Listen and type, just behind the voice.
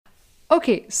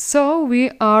Okay, so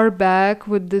we are back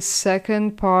with the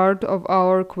second part of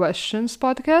our questions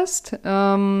podcast.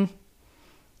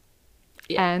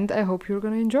 And I hope you're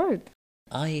going to enjoy it.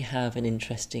 I have an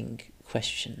interesting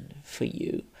question for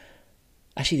you.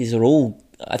 Actually, these are all,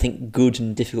 I think, good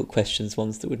and difficult questions,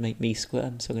 ones that would make me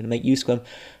squirm. So I'm going to make you squirm.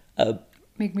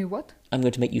 Make me what? I'm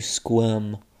going to make you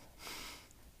squirm.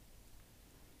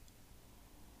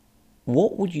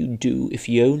 What would you do if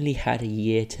you only had a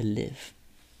year to live?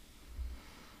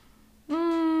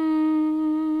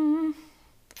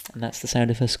 And that's the sound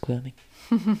of her squirming.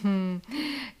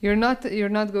 You're not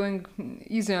going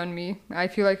easy on me. I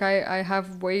feel like I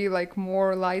have way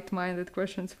more light-minded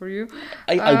questions for you.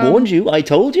 I warned you. I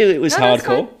told you it was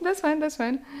hardcore. That's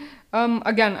fine.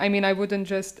 Again, I mean, I wouldn't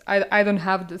just... I don't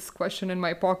have this question in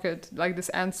my pocket, like this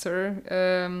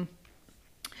answer.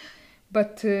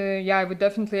 But yeah, I would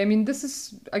definitely... I mean, this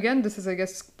is, I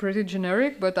guess, pretty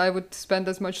generic, but I would spend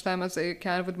as much time as I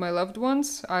can with my loved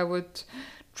ones. I would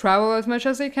travel as much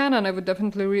as I can, and I would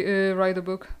definitely write a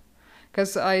book.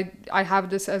 Because I have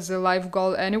this as a life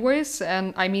goal anyways,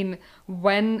 and I mean,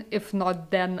 when, if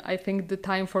not then, I think the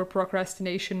time for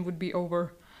procrastination would be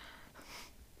over.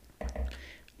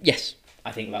 Yes,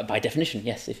 I think that by definition,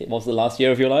 yes. If it was the last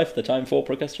year of your life, the time for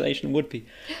procrastination would be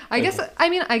I guess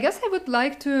I would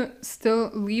like to still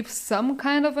leave some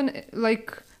kind of an,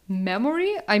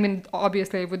 memory. I mean,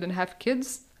 obviously I wouldn't have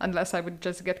kids, unless I would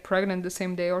just get pregnant the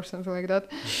same day or something like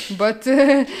that. But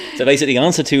so basically, the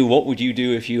answer to what would you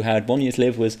do if you had 1 year to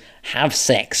live was have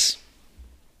sex.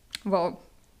 Well,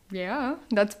 yeah,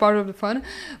 that's part of the fun.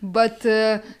 But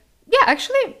yeah,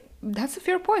 actually, that's a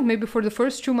fair point. Maybe for the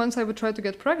first 2 months I would try to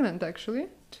get pregnant, actually,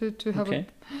 to have okay.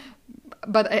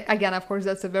 But again, of course,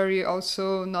 that's a very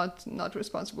also not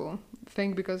responsible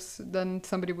thing, because then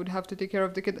somebody would have to take care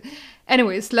of the kid.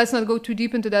 Anyways, let's not go too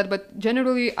deep into that, but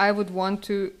generally I would want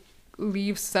to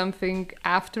leave something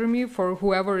after me for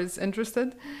whoever is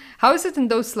interested. How is it in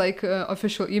those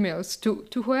official emails?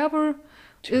 To whoever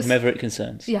to whomever it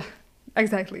concerns. Yeah,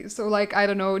 exactly. So I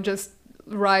don't know, just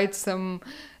write some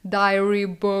diary,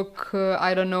 book,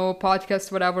 I don't know,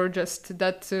 podcast, whatever, just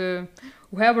that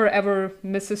whoever ever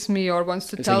misses me or wants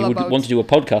to tell about... So you would want to do a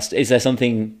podcast. Is there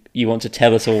something you want to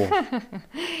tell us all?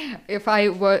 If I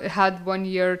had 1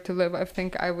 year to live, I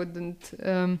think I wouldn't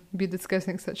be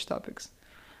discussing such topics.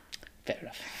 Fair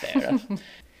enough.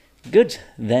 Good,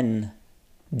 then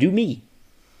do me.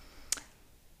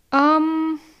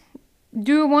 Do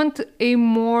you want a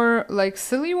more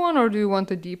silly one, or do you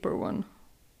want a deeper one?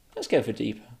 Let's go for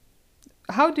deeper.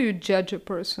 How do you judge a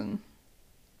person?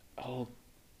 Oh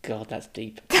God, that's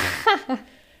deep.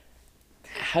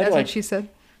 That's what she said.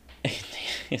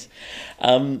 Yes.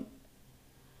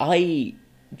 I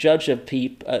judge a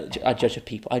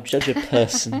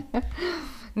person.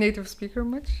 Native speaker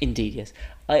much? Indeed, yes.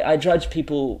 I judge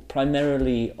people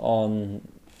primarily on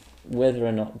whether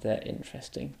or not they're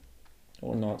interesting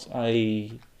or not.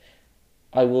 I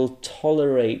will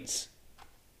tolerate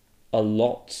a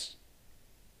lot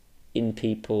in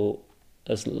people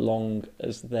as long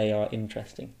as they are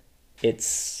interesting.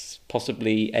 It's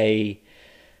possibly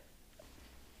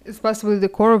the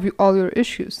core of all your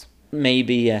issues.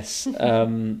 Maybe, yes.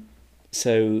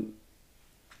 So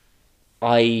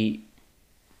I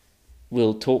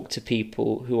will talk to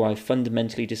people who I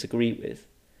fundamentally disagree with,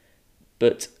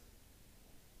 but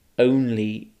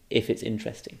only if it's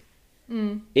interesting.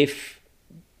 If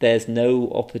there's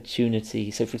no opportunity.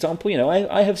 So, for example,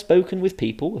 I have spoken with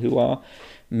people who are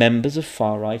members of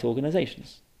far-right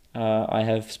organizations. I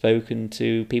have spoken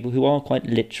to people who are quite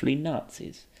literally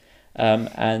Nazis,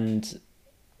 and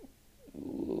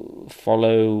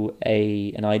follow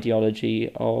an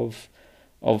ideology of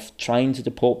trying to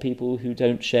deport people who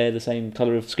don't share the same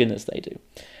colour of skin as they do.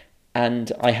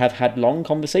 And I have had long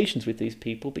conversations with these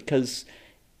people because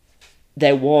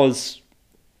there was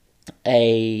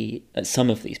some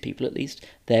of these people at least,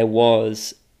 there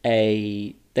was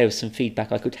some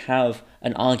feedback. I could have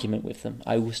an argument with them.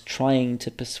 I was trying to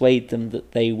persuade them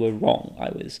that they were wrong. I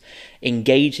was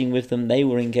engaging with them, they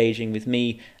were engaging with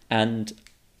me, and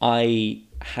I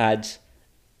had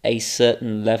a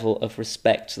certain level of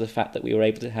respect to the fact that we were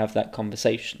able to have that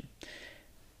conversation.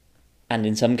 And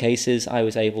in some cases, I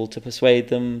was able to persuade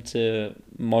them to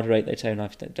moderate their tone. I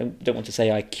don't want to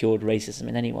say I cured racism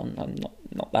in anyone. I'm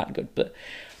not that good, but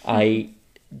I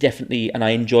definitely, and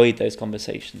I enjoyed those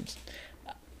conversations.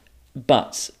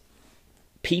 But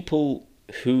people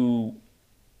who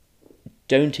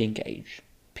don't engage,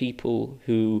 people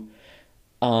who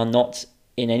are not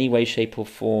in any way, shape or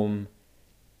form,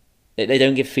 they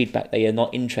don't give feedback, they are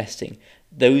not interesting,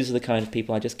 those are the kind of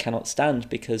people I just cannot stand,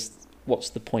 because what's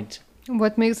the point?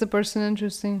 What makes a person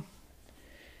interesting?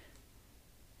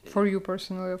 For you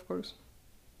personally, of course.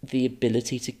 The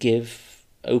ability to give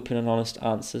open and honest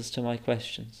answers to my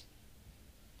questions,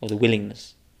 or the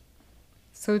willingness.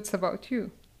 So it's about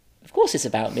you. Of course, it's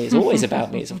about me. It's always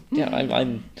about me.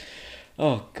 I'm.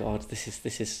 Oh God, this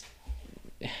is.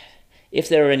 If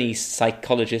there are any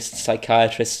psychologists,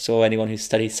 psychiatrists, or anyone who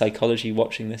studies psychology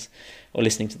watching this or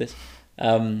listening to this,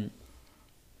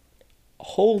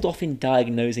 hold off in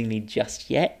diagnosing me just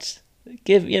yet.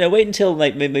 Wait until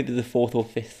like maybe the 4th or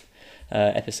 5th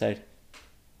episode.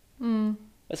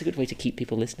 That's a good way to keep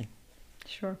people listening.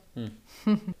 Sure.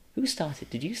 Who started?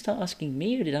 Did you start asking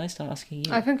me, or did I start asking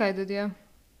you? I think I did, yeah.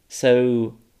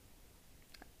 So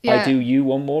Yeah. I do you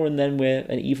one more, and then we're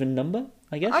an even number,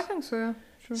 I guess. I think so, yeah.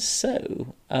 Sure.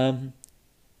 So,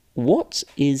 what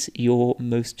is your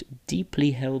most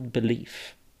deeply held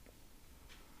belief?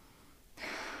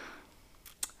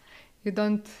 You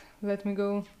don't let me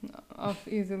go off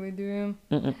easily, do you?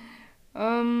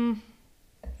 Mm-mm.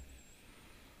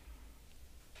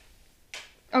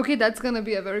 Okay, that's gonna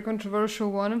be a very controversial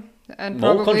one, and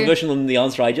More probably controversial than the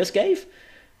answer I just gave.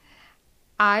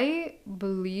 I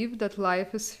believe that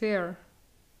life is fair.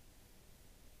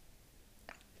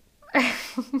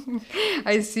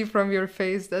 I see from your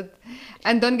face that,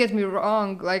 and don't get me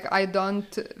wrong, like I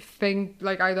don't think,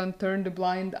 like I don't turn the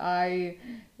blind eye,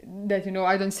 that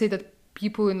I don't say that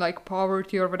people in like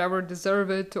poverty or whatever deserve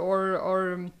it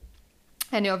or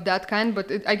any of that kind, but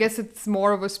I guess it's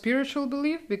more of a spiritual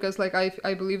belief, because like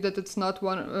I believe that it's not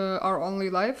our only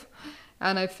life,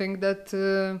 and I think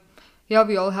that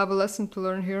we all have a lesson to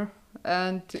learn here.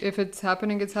 And if it's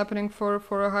happening for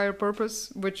a higher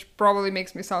purpose, which probably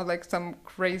makes me sound like some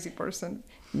crazy person.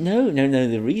 No.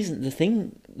 The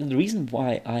reason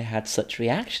why I had such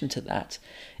reaction to that,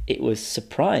 it was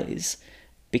surprise,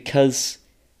 because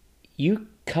you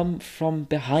come from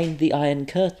behind the Iron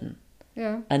Curtain.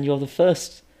 Yeah. And you're the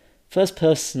first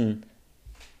person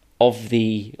of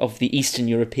the Eastern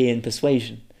European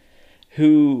persuasion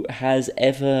who has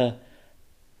ever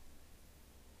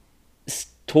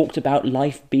talked about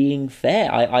life being fair.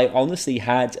 I honestly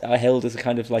held as a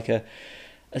kind of like a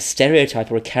stereotype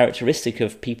or a characteristic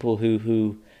of people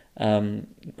who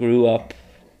grew up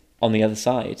on the other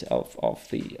side of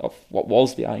what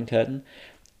was the Iron Curtain,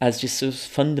 as just sort of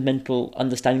fundamental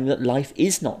understanding that life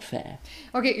is not fair.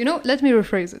 Okay, let me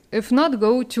rephrase it. If not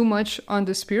go too much on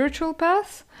the spiritual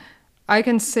path, I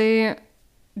can say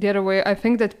the other way. I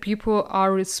think that people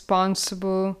are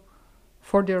responsible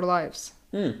for their lives.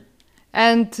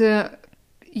 And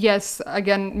yes,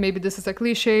 again, maybe this is a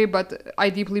cliche, but I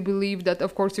deeply believe that,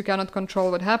 of course, you cannot control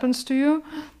what happens to you,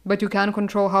 but you can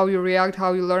control how you react,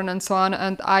 how you learn, and so on.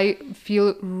 And I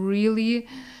feel really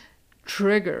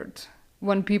triggered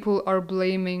when people are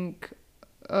blaming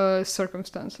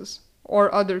circumstances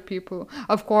or other people.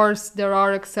 Of course, there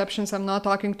are exceptions. I'm not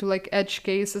talking to like edge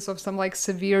cases of some like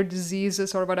severe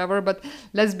diseases or whatever, but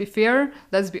let's be fair,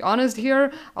 let's be honest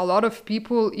here. A lot of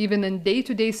people, even in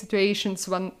day-to-day situations,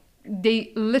 when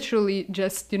they literally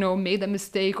just, made a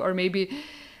mistake or maybe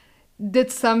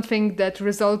did something that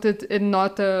resulted in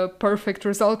not a perfect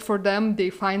result for them, they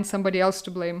find somebody else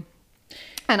to blame.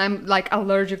 And I'm like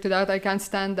allergic to that. I can't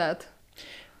stand that.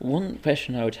 One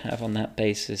question I would have on that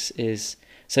basis is,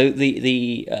 so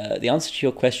the answer to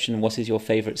your question, what is your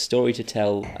favorite story to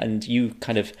tell, and you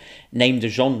kind of named a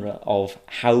genre of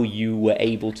how you were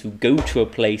able to go to a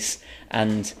place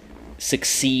and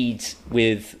succeed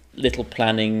with little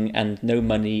planning and no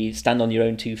money, stand on your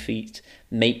own 2 feet,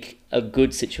 make a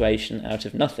good situation out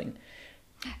of nothing.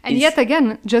 And yet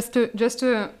again, just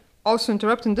to also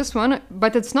interrupt in this one,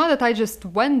 but it's not that I just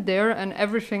went there and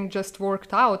everything just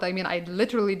worked out. I mean, I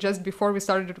literally just before we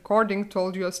started recording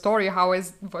told you a story how I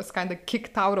was kind of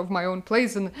kicked out of my own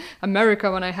place in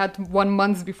America when I had 1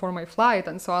 month before my flight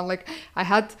and so on. Like I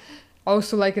had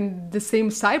also, like in the same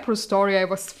Cyprus story, I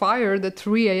was fired at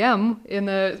 3 a.m. in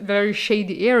a very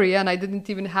shady area and I didn't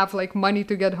even have like money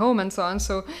to get home and so on.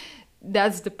 So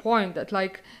that's the point, that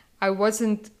like I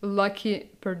wasn't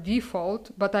lucky per default,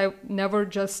 but I never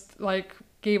just like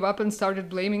gave up and started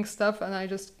blaming stuff, and I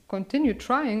just continued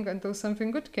trying until something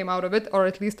good came out of it, or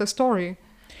at least a story.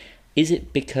 Is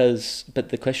it because, but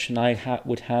the question I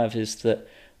would have is that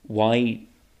why,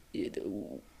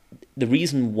 the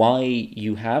reason why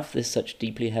you have this such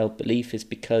deeply held belief is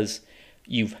because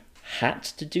you've had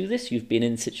to do this, you've been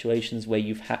in situations where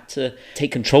you've had to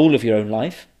take control of your own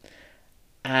life,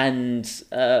 and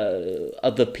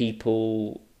other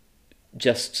people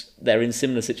they're in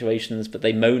similar situations, but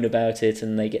they moan about it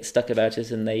and they get stuck about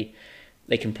it and they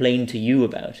complain to you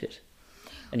about it.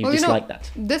 and you Well, dislike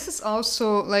that. this is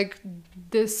also like,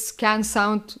 this can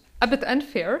sound a bit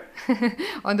unfair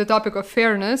on the topic of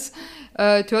fairness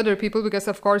to other people, because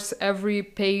of course every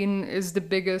pain is the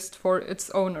biggest for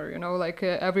its owner, like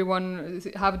everyone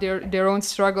have their own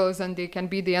struggles, and they can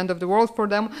be the end of the world for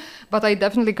them. But I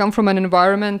definitely come from an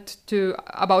environment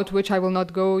about which I will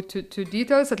not go to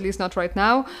details, at least not right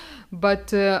now.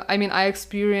 But I mean, I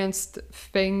experienced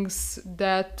things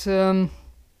that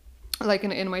like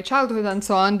in my childhood and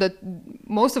so on, that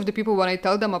most of the people, when I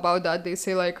tell them about that, they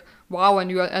say like, wow, and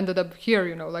you ended up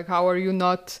here, like, how are you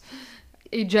not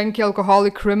a junkie,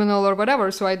 alcoholic, criminal, or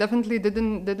whatever? So I definitely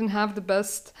didn't have the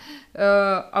best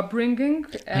upbringing.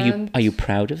 And Are you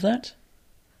proud of that?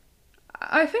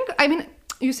 I think, I mean,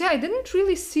 you see, I didn't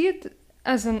really see it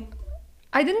as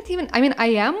I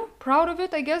am proud of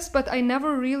it, I guess, but I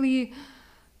never really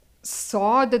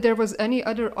saw that there was any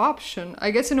other option. I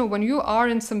guess, when you are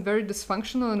in some very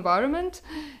dysfunctional environment,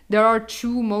 there are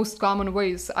two most common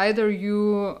ways. Either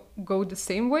you go the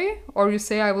same way, or you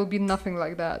say, I will be nothing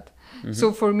like that. Mm-hmm.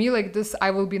 So for me, like, this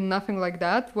I will be nothing like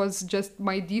that was just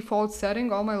my default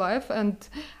setting all my life, and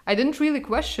I didn't really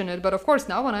question it. But of course,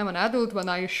 now when I'm an adult, when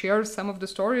I share some of the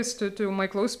stories to my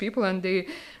close people and they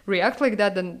react like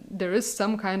that, then there is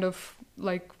some kind of,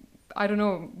 like, I don't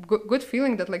know, good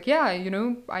feeling that, like, yeah,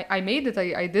 I made it,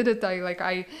 I did it,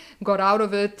 I got out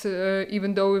of it,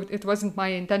 even though it wasn't my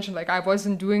intention. Like, I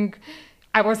wasn't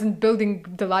building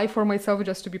the life for myself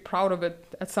just to be proud of it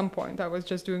at some point. I was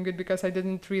just doing it because I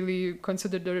didn't really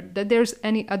consider that there's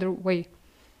any other way.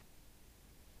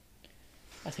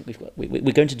 I think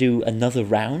we're going to do another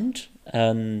round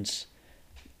and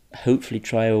hopefully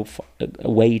try a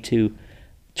way to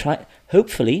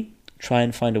try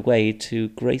and find a way to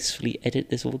gracefully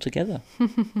edit this all together.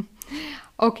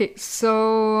 Okay,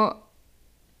 so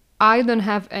I don't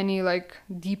have any like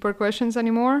deeper questions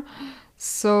anymore.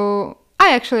 So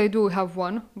I do have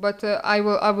one, but I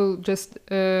will just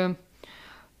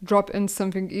drop in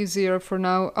something easier for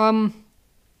now.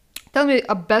 Tell me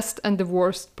a best and the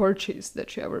worst purchase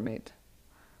that you ever made.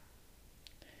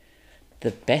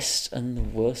 The best and the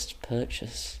worst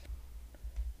purchase.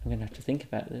 I'm going to have to think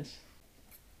about this.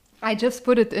 I just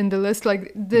put it in the list.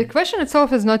 Like, the question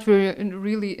itself is not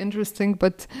really interesting,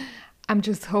 but I'm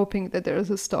just hoping that there is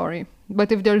a story.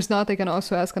 But if there's not, I can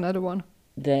also ask another one.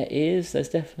 There's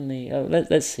definitely... Oh,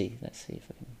 let's see if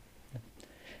I can...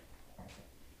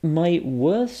 My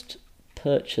worst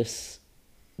purchase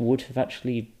would have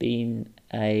actually been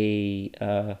a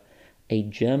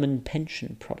German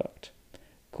pension product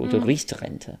called a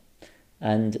Riester-Rente.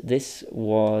 And this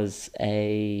was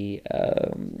it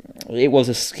was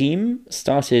a scheme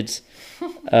started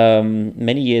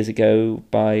many years ago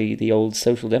by the old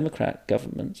Social Democrat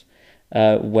government,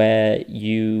 where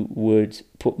you would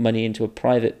put money into a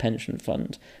private pension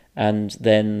fund, and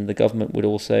then the government would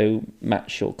also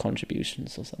match your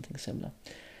contributions or something similar.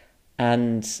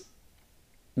 And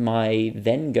my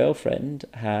then girlfriend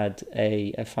had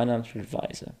a financial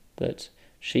advisor that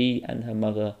she and her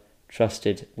mother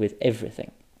trusted with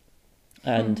everything.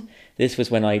 And this was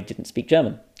when I didn't speak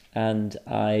German, and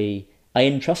I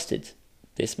entrusted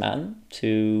this man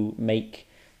to make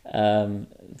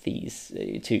these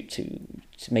to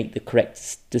make the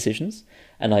correct decisions,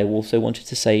 and I also wanted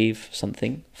to save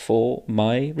something for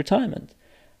my retirement.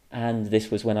 And this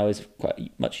was when I was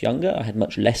quite much younger. I had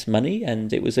much less money,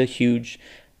 and it was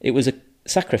a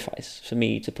sacrifice for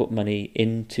me to put money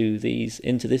into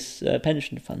this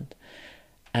pension fund.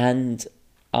 And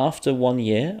after 1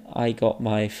 year, I got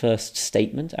my first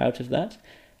statement out of that,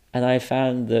 and I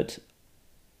found that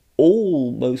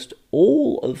almost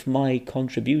all of my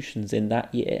contributions in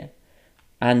that year,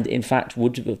 and in fact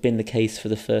would have been the case for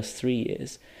the first 3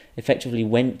 years, effectively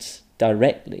went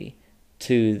directly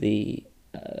to the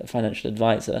financial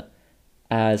advisor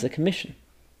as a commission.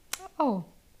 Oh.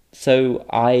 So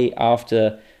I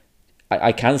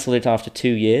cancelled it after 2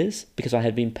 years because I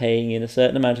had been paying in a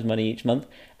certain amount of money each month,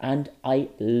 and I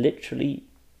literally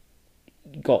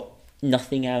got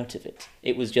nothing out of it.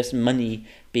 It was just money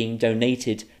being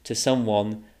donated to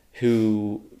someone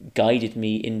who guided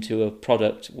me into a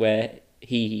product where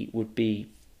he would be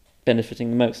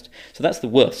benefiting the most. So that's the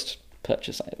worst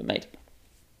purchase I ever made.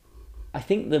 I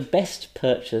think the best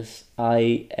purchase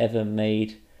I ever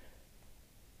made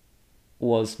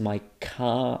was my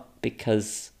car,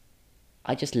 because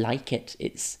I just like it.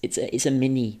 It's a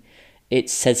Mini. It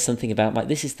says something about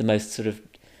this is the most sort of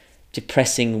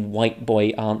depressing white boy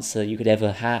answer you could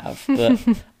ever have, but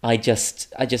I just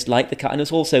like the car, and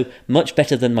it's also much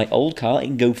better than my old car. It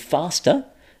can go faster,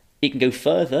 it can go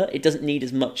further, it doesn't need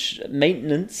as much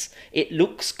maintenance, it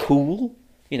looks cool,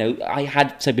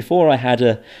 before I had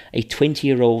a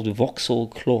 20-year-old Vauxhall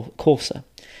Corsa,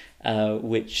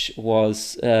 which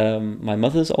was my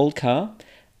mother's old car,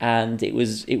 and it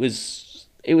was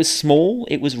small,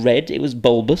 it was red, it was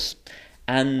bulbous,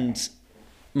 and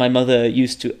my mother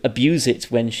used to abuse it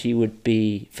when she would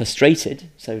be frustrated,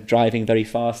 so driving very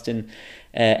fast in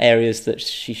areas that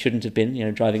she shouldn't have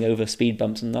been, driving over speed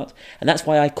bumps and that. And that's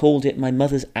why I called it my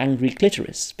mother's angry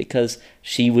clitoris, because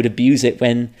she would abuse it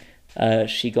when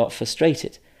she got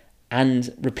frustrated.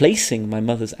 And replacing my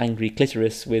mother's angry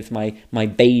clitoris with my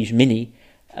beige Mini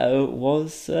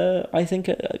was, I think,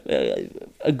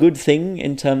 a good thing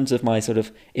in terms of my sort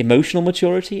of emotional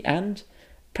maturity and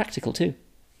practical too.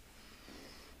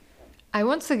 I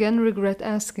once again regret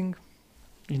asking.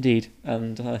 Indeed,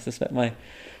 and I suspect my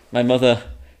mother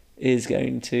is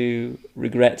going to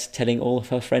regret telling all of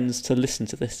her friends to listen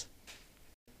to this.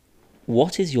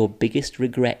 What is your biggest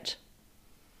regret?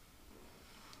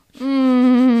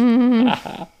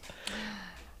 Well,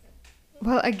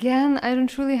 again, I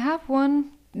don't really have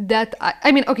one.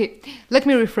 Okay, let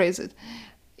me rephrase it.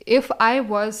 If I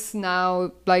was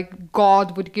now, like,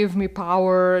 God would give me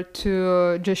power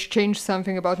to just change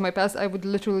something about my past, I would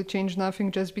literally change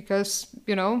nothing, just because,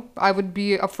 I would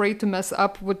be afraid to mess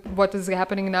up with what is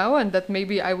happening now, and that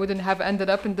maybe I wouldn't have ended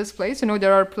up in this place.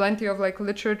 There are plenty of, like,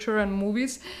 literature and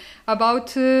movies about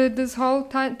this whole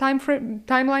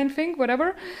timeline thing,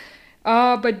 whatever.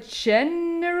 But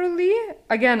generally,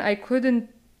 again, I couldn't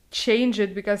change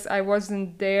it because I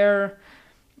wasn't there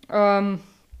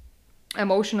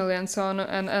emotionally and so on,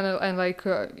 and like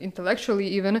intellectually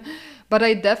even. But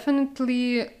I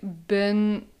definitely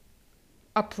been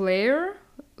a player,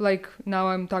 like, now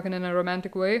I'm talking in a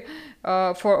romantic way,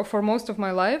 for most of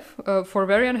my life, for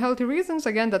very unhealthy reasons,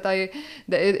 again, that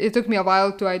it took me a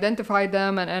while to identify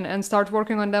them and start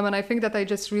working on them. And I think that I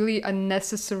just really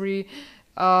unnecessary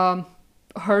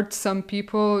hurt some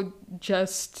people,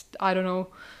 just, I don't know,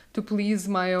 to please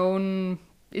my own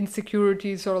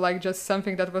insecurities, or like just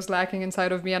something that was lacking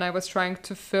inside of me, and I was trying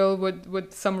to fill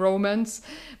with some romance.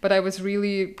 But I was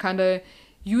really kind of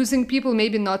using people,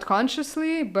 maybe not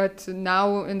consciously, but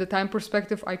now in the time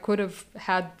perspective, I could have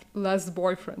had less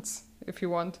boyfriends, if you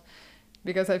want,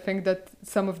 because I think that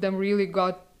some of them really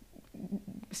got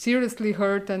seriously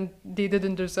hurt and they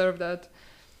didn't deserve that.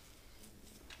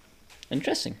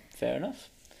 Interesting. Fair enough.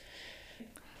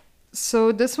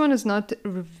 So this one is not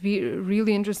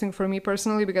really interesting for me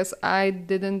personally, because I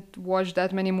didn't watch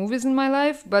that many movies in my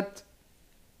life. But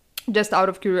just out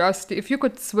of curiosity, if you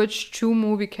could switch 2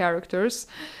 movie characters,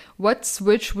 what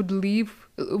switch would lead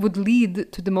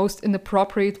to the most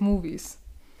inappropriate movies?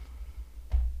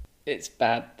 It's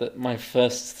bad that my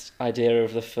first idea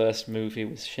of the first movie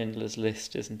was Schindler's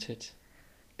List, isn't it?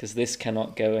 Because this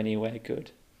cannot go anywhere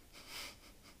good.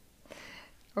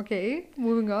 Okay,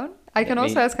 moving on. I can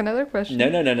also ask another question. No.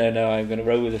 I'm going to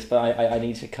roll with this, but I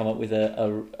need to come up with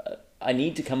I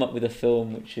need to come up with a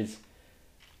film which is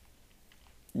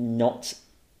not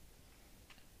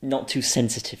too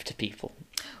sensitive to people.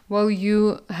 Well,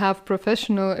 you have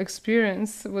professional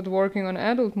experience with working on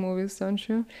adult movies, don't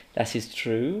you? That is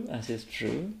true.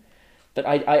 But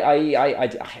I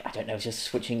don't know, just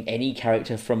switching any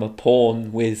character from a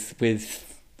porn with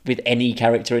any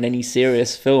character in any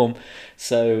serious film.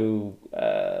 So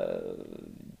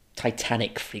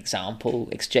Titanic, for example,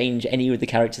 exchange any of the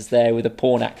characters there with a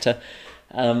porn actor,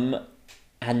 and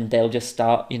they'll just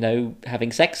start,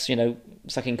 having sex,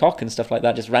 sucking cock and stuff like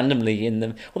that, just randomly in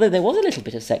them. Although there was a little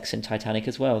bit of sex in Titanic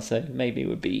as well, so maybe it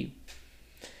would be...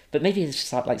 But maybe it's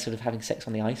just like sort of having sex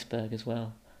on the iceberg as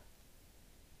well.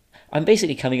 I'm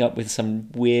basically coming up with some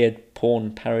weird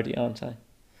porn parody, aren't I?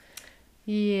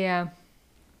 Yeah.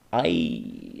 Let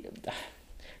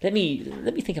me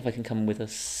think if I can come with a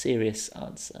serious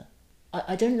answer.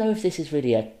 I don't know if this is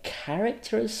really a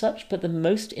character as such, but the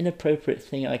most inappropriate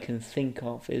thing I can think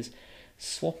of is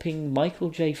swapping Michael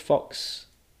J. Fox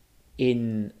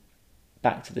in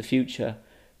Back to the Future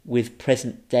with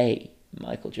present day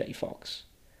Michael J. Fox,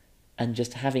 and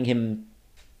just having him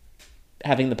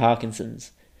having the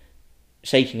Parkinson's,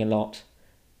 shaking a lot,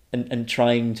 and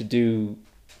trying to do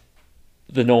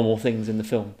the normal things in the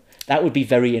film. That would be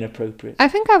very inappropriate. I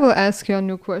think I will ask you a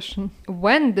new question.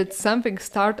 When did something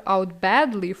start out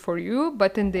badly for you,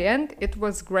 but in the end it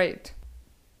was great?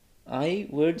 I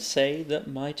would say that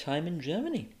my time in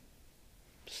Germany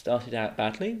started out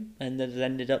badly and then it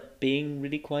ended up being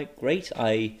really quite great.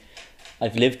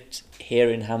 I've lived here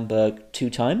in Hamburg 2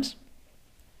 times.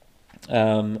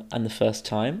 And the first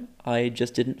time I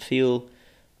just didn't feel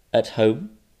at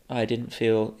home. I didn't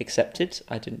feel accepted.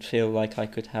 I didn't feel like I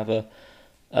could have a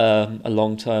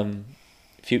long-term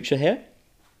future here.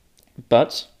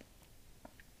 But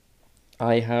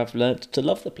I have learnt to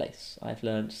love the place. I've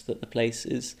learnt that the place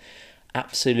is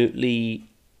absolutely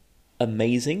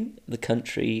amazing. The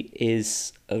country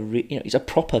is it's a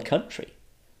proper country,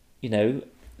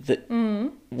 that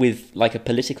with like a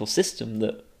political system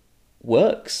that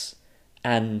works,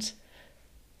 and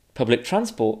public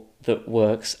transport that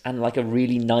works, and like a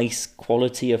really nice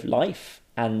quality of life.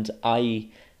 And I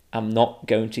am not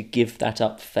going to give that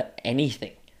up for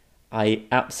anything. I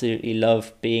absolutely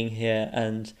love being here,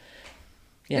 and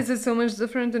yeah. Is it so much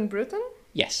different in Britain?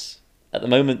 Yes. At the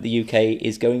moment, the UK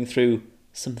is going through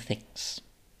some things.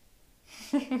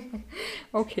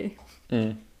 Okay.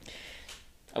 I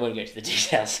won't go into the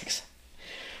details because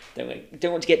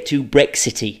don't want to get too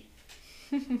Brexity.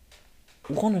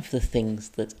 One of the things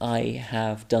that I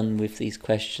have done with these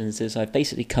questions is I've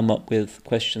basically come up with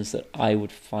questions that I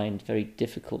would find very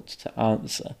difficult to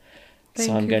answer.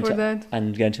 I'm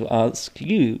going to ask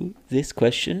you this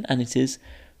question, and it is,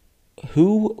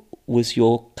 who was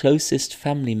your closest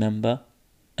family member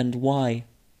and why?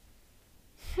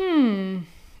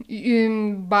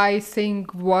 By saying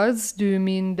was, do you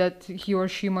mean that he or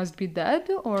she must be dead,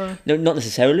 or? No, not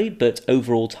necessarily, but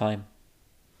overall time.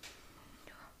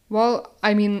 Well,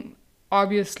 I mean,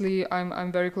 obviously,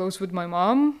 I'm very close with my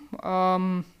mom.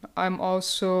 I'm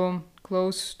also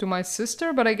close to my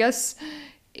sister, but I guess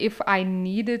if I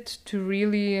needed to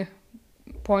really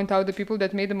point out the people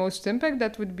that made the most impact,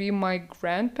 that would be my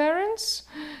grandparents,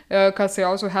 because I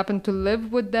also happened to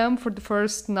live with them for the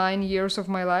first 9 years of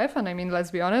my life. And I mean,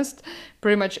 let's be honest,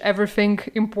 pretty much everything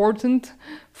important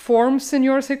forms in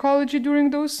your psychology during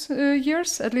those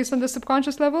years, at least on the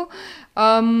subconscious level.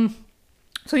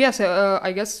 So yes,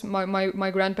 I guess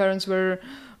my grandparents were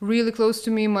really close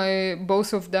to me.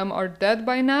 Both of them are dead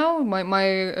by now.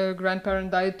 My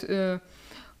grandparent died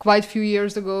quite a few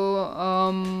years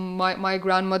ago. My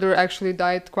grandmother actually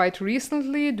died quite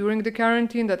recently during the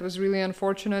quarantine. That was really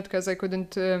unfortunate because I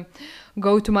couldn't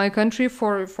go to my country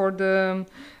for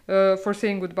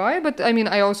saying goodbye. But I mean,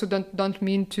 I also don't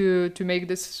mean to make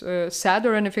this sad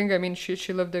or anything. I mean,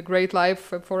 she lived a great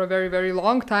life for a very, very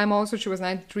long time. Also, she was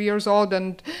 93 years old,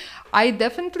 and I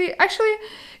definitely actually,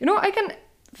 I can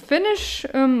finish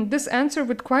this answer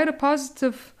with quite a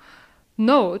positive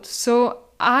note. So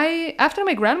after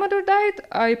my grandmother died,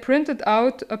 I printed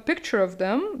out a picture of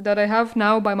them that I have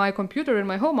now by my computer in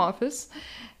my home office.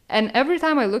 And every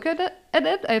time I look at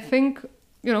it, I think,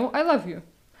 I love you.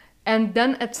 And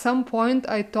then at some point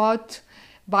I thought,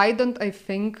 why don't I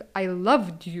think I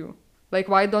loved you? Like,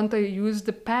 why don't I use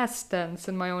the past tense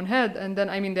in my own head? And then,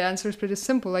 I mean, the answer is pretty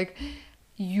simple. Like,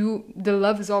 the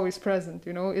love is always present,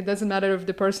 It doesn't matter if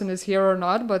the person is here or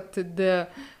not, but the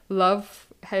love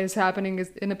is happening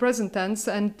in the present tense,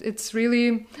 and it's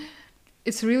really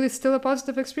still a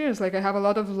positive experience. Like, I have a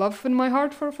lot of love in my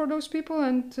heart for those people,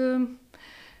 and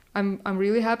I'm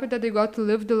really happy that they got to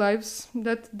live the lives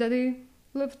that they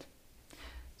lived.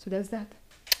 So that's that.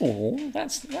 Oh,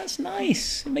 that's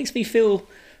nice. It makes me feel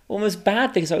almost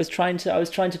bad because I was trying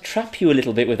to trap you a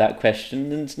little bit with that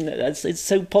question, and it's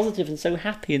so positive and so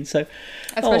happy and so.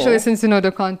 Especially since you know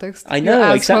the context. I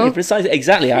know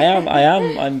exactly.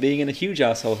 I'm being a huge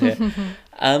asshole here.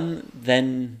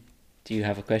 Then, do you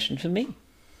have a question for me?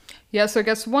 Yeah, so I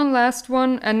guess one last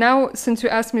one, and now since you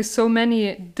asked me so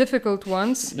many difficult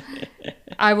ones,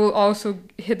 I will also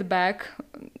hit back.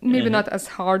 Maybe not as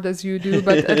hard as you do,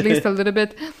 but at least a little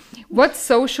bit. What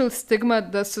social stigma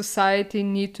does society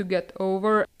need to get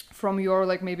over from your,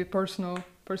 like, maybe personal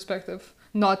perspective?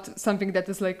 Not something that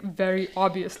is, like, very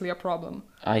obviously a problem.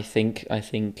 I think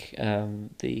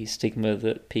the stigma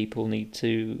that people need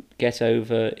to get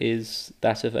over is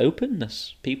that of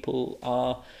openness. People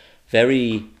are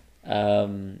very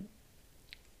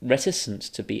reticent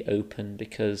to be open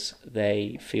because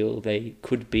they feel they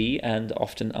could be, and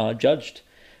often are, judged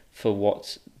for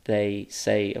what they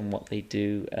say and what they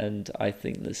do. And I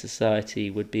think the society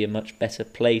would be a much better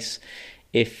place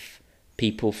if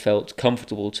people felt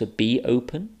comfortable to be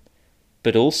open,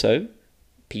 but also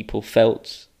people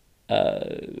felt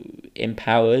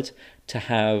empowered to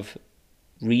have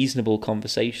reasonable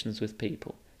conversations with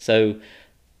people. So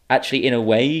actually, in a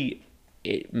way,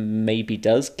 it maybe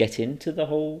does get into the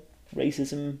whole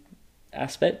racism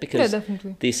aspect, because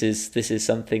this is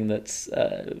something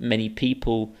that many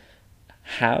people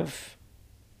have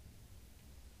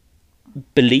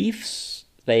beliefs,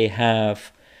 they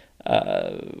have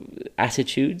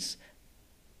attitudes,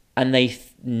 and they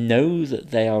know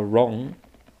that they are wrong,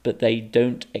 but they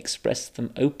don't express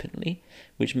them openly,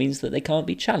 which means that they can't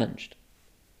be challenged.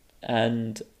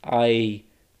 And I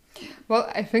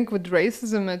think with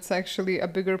racism, it's actually a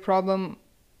bigger problem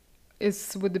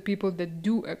is with the people that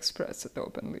do express it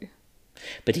openly.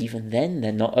 But even then,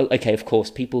 they're not. Okay, of course,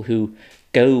 people who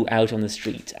go out on the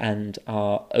street and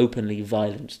are openly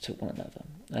violent to one another,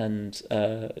 and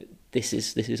this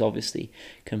is obviously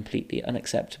completely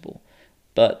unacceptable.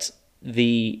 But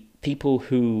the people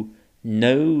who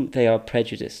know they are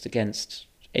prejudiced against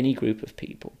any group of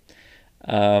people,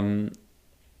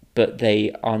 but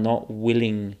they are not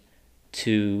willing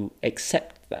to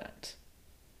accept that,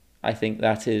 I think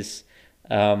that is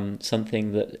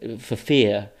something that, for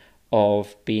fear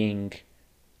of being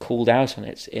called out on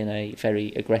it in a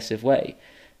very aggressive way,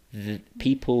 the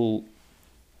people,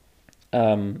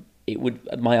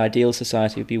 my ideal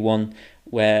society would be one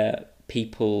where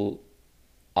people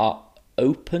are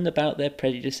open about their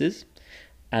prejudices,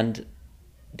 and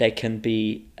there can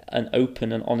be an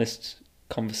open and honest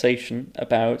conversation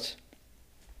about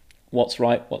what's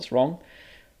right, what's wrong,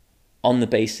 on the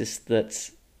basis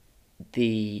that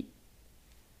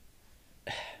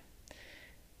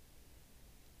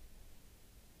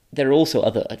there are also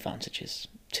other advantages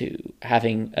to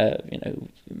having,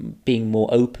 being more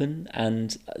open,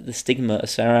 and the stigma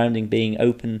surrounding being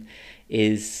open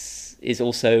is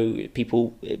also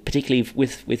people, particularly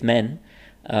with men,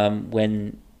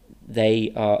 when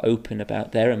they are open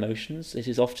about their emotions, it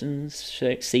is often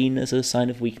seen as a sign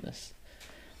of weakness,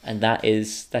 and that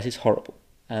is horrible.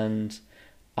 And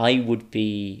I would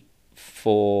be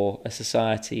for a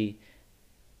society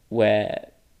where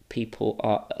people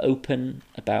are open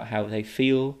about how they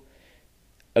feel,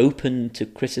 open to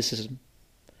criticism,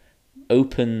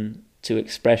 open to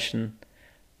expression,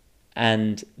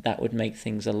 and that would make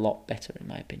things a lot better, in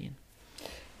my opinion.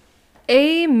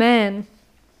 Amen.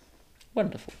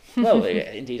 Wonderful. Well,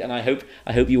 indeed, and I hope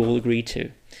you all agree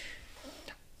too.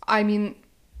 I mean,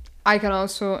 I can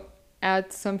also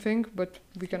add something, but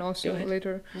we can also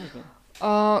later. Okay.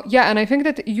 Yeah, and I think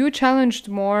that you challenged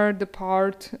more the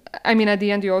part, I mean, at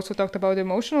the end you also talked about the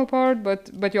emotional part,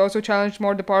 but you also challenged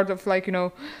more the part of, like,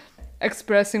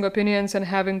 expressing opinions and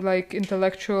having, like,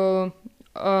 intellectual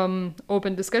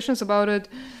open discussions about it.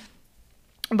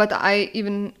 But I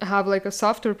even have, like, a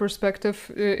softer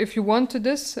perspective, if you want, to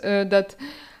this, that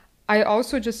I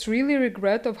also just really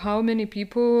regret of how many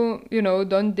people,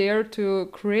 don't dare to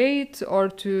create or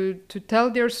to tell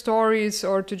their stories,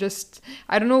 or to just,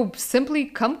 I don't know, simply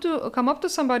come up to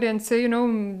somebody and say,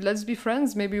 let's be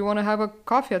friends. Maybe you want to have a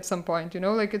coffee at some point,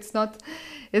 like it's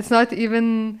not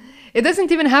even, it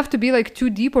doesn't even have to be, like, too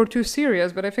deep or too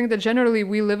serious. But I think that generally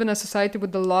we live in a society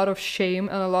with a lot of shame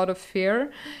and a lot of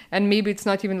fear. And maybe it's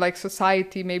not even like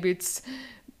society, maybe it's,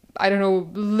 I don't know,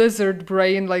 lizard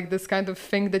brain, like this kind of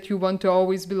thing that you want to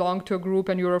always belong to a group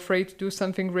and you're afraid to do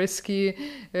something risky,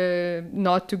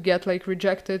 not to get, like,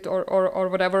 rejected or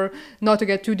whatever, not to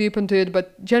get too deep into it.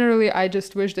 But generally, I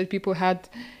just wish that people had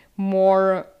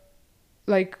more,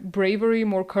 like, bravery,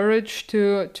 more courage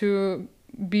to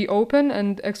be open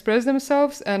and express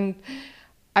themselves. And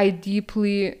I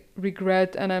deeply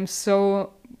regret, and I'm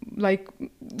so, like,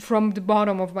 from the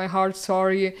bottom of my heart,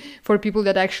 sorry for people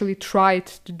that actually tried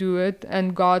to do it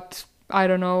and got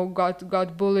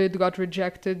bullied, got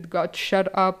rejected, got shut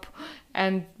up,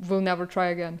 and will never try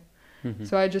again. Mm-hmm.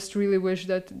 So I just really wish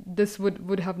that this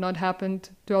would have not happened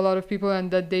to a lot of people, and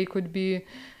that they could be,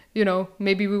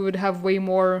 maybe we would have way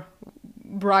more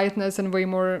brightness and way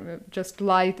more just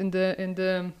light in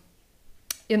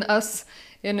us,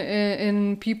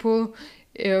 in people,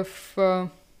 if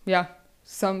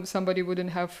somebody wouldn't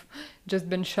have just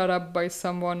been shut up by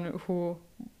someone who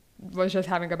was just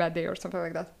having a bad day or something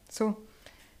like that. So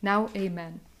now,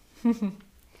 amen.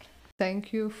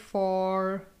 Thank you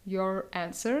for your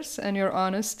answers and your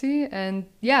honesty. And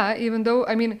yeah, even though,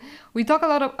 I mean, we talk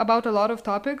about a lot of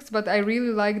topics, but I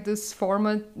really like this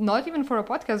format, not even for a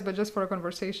podcast, but just for a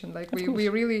conversation. Like,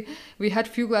 we had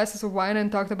few glasses of wine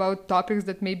and talked about topics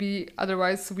that maybe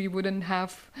otherwise we wouldn't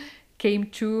have came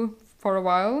to for a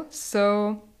while.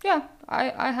 So yeah,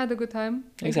 I had a good time.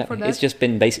 Thank you for that. It's just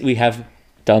been we have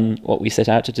done what we set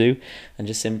out to do, and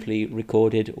just simply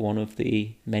recorded one of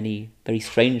the many very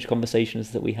strange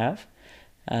conversations that we have.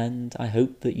 And I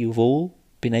hope that you've all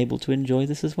been able to enjoy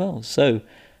this as well. So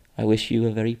I wish you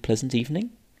a very pleasant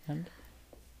evening.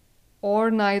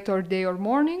 Or night or day or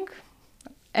morning.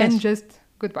 And just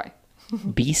goodbye.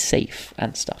 Be safe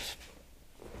and stuff.